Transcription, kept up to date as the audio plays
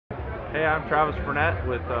Hey, I'm Travis Burnett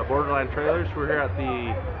with Borderland Trailers. We're here at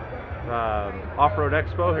the Off-Road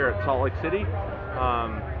Expo here at Salt Lake City,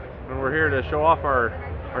 and we're here to show off our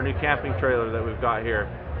new camping trailer that we've got here.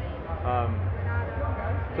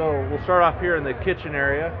 So we'll start off here in the kitchen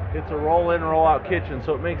area. It's a roll-in, roll-out kitchen,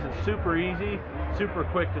 so it makes it super easy, super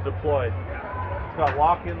quick to deploy. It's got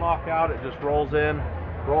lock-in, lock-out. It just rolls in,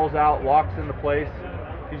 rolls out, locks into place.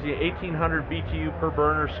 Gives you 1800 BTU per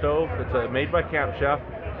burner stove. It's made by Camp Chef.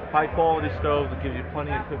 High quality stove that gives you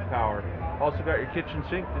plenty of cook power. Also got your kitchen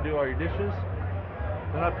sink to do all your dishes.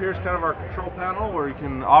 Then up here is kind of our control panel where you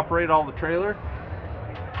can operate all the trailer.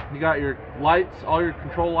 You got your lights, all your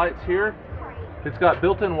control lights here. It's got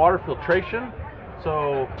built-in water filtration,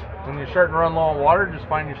 so when you're starting to run low on water, just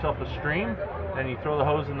find yourself a stream and you throw the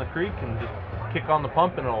hose in the creek and just kick on the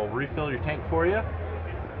pump and it'll refill your tank for you.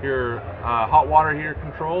 Your hot water heater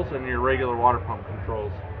controls and your regular water pump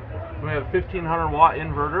controls. We have a 1500 watt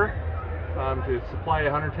inverter to supply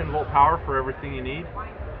 110 volt power for everything you need.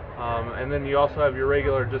 And then you also have your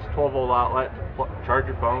regular just 12 volt outlet to charge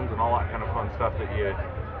your phones and all that kind of fun stuff that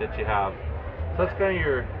you have. So that's kind of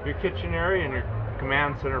your kitchen area and your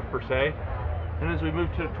command center per se. And as we move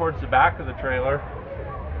towards the back of the trailer,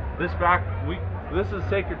 this is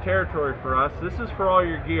sacred territory for us. This is for all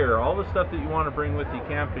your gear, all the stuff that you want to bring with you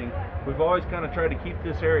camping. We've always kind of tried to keep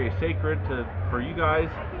this area sacred for you guys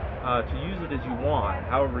to use it as you want.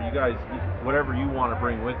 However, you guys, whatever you want to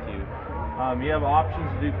bring with you. You have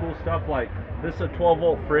options to do cool stuff like this is a 12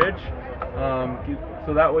 volt fridge,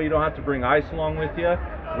 so that way you don't have to bring ice along with you.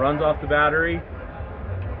 It runs off the battery.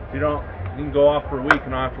 You can go off for a week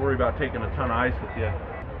and not have to worry about taking a ton of ice with you.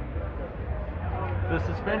 The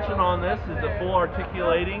suspension on this is a full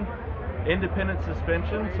articulating independent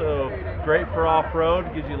suspension, so great for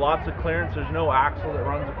off-road, gives you lots of clearance. There's no axle that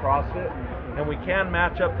runs across it, and we can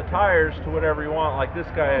match up the tires to whatever you want, like this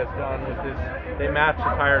guy has done with his. They match the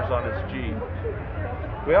tires on his Jeep.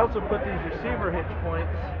 We also put these receiver hitch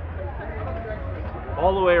points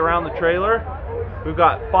all the way around the trailer. We've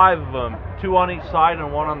got 5 of them, 2 on each side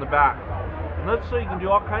and 1 on the back. And that's so you can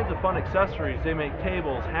do all kinds of fun accessories. They make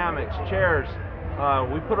tables, hammocks, chairs.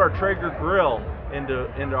 We put our Traeger grill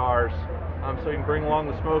into ours, so you can bring along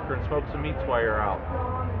the smoker and smoke some meats while you're out.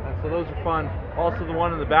 And so those are fun. Also, the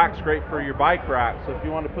one in the back is great for your bike rack. So if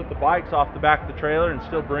you want to put the bikes off the back of the trailer and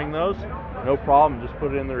still bring those, no problem. Just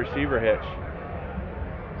put it in the receiver hitch.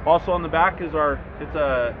 Also on the back is it's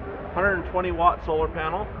a 120 watt solar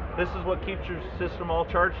panel. This is what keeps your system all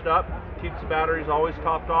charged up, keeps the batteries always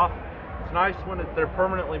topped off. It's nice when they're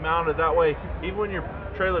permanently mounted. That way, even when your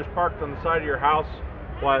trailer's parked on the side of your house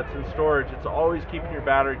while it's in storage, it's always keeping your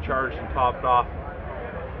battery charged and topped off.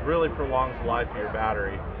 It really prolongs the life of your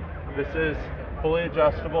battery. This is fully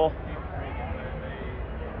adjustable.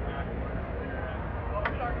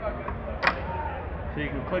 So you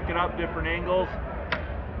can click it up different angles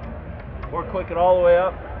or click it all the way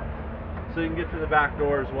up so you can get to the back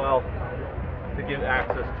door as well to get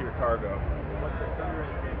access to your cargo.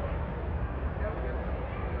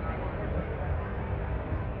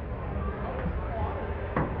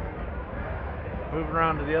 Moving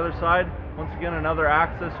around to the other side, once again another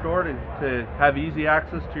access door to have easy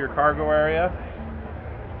access to your cargo area.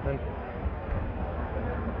 Then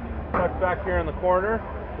tucked back here in the corner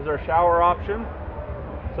is our shower option.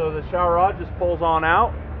 So the shower rod just pulls on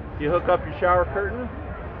out. You hook up your shower curtain.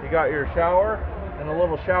 You got your shower and a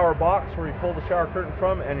little shower box where you pull the shower curtain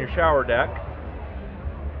from and your shower deck.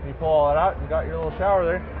 You pull all that out and you got your little shower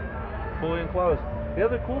there, fully enclosed. The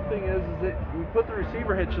other cool thing is that we put the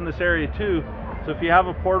receiver hitch in this area too. So if you have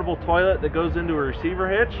a portable toilet that goes into a receiver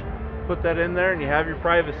hitch, put that in there and you have your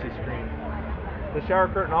privacy screen. The shower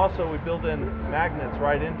curtain also, we build in magnets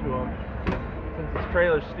right into them. Since this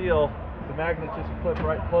trailer's steel, the magnets just clip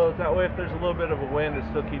right closed. That way if there's a little bit of a wind, it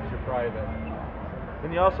still keeps you private.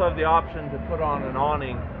 Then you also have the option to put on an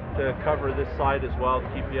awning to cover this side as well to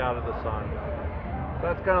keep you out of the sun. So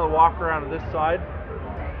that's kind of the walk around of this side.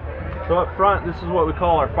 So up front, this is what we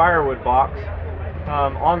call our firewood box.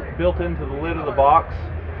 Built into the lid of the box,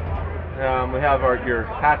 we have your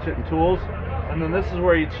hatchet and tools, and then this is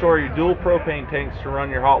where you'd store your dual propane tanks to run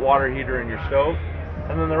your hot water heater and your stove.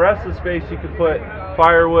 And then the rest of the space you could put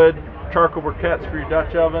firewood, charcoal briquettes for your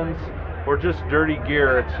Dutch ovens, or just dirty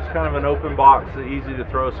gear. It's just kind of an open box that's easy to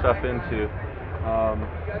throw stuff into.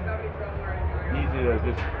 Easy to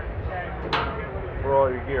just throw all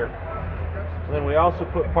your gear. And then we also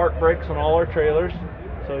put park brakes on all our trailers.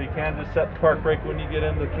 So you can just set the park brake when you get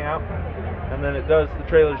into camp, and then the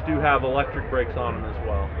trailers do have electric brakes on them as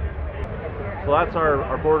well. So that's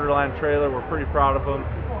our Borderland trailer. We're pretty proud of them.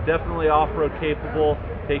 Definitely off-road capable,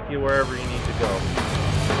 take you wherever you need to go.